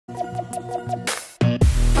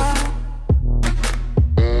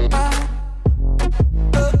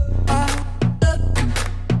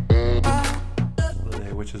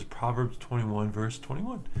Proverbs 21, verse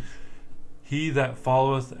 21. He that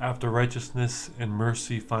followeth after righteousness and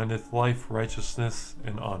mercy findeth life, righteousness,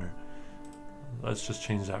 and honor. Let's just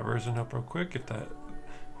change that version up real quick.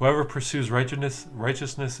 Whoever pursues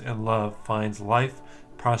righteousness and love finds life,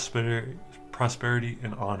 prosperity,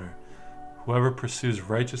 and honor. Whoever pursues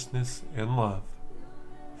righteousness and love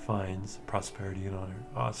finds prosperity and honor.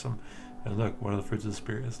 Awesome. And look, one of the fruits of the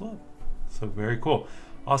Spirit is love. So very cool.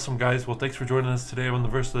 Awesome, guys. Well, thanks for joining us today on the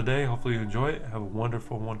verse of the day. Hopefully you enjoy it. Have a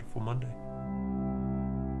wonderful, wonderful Monday.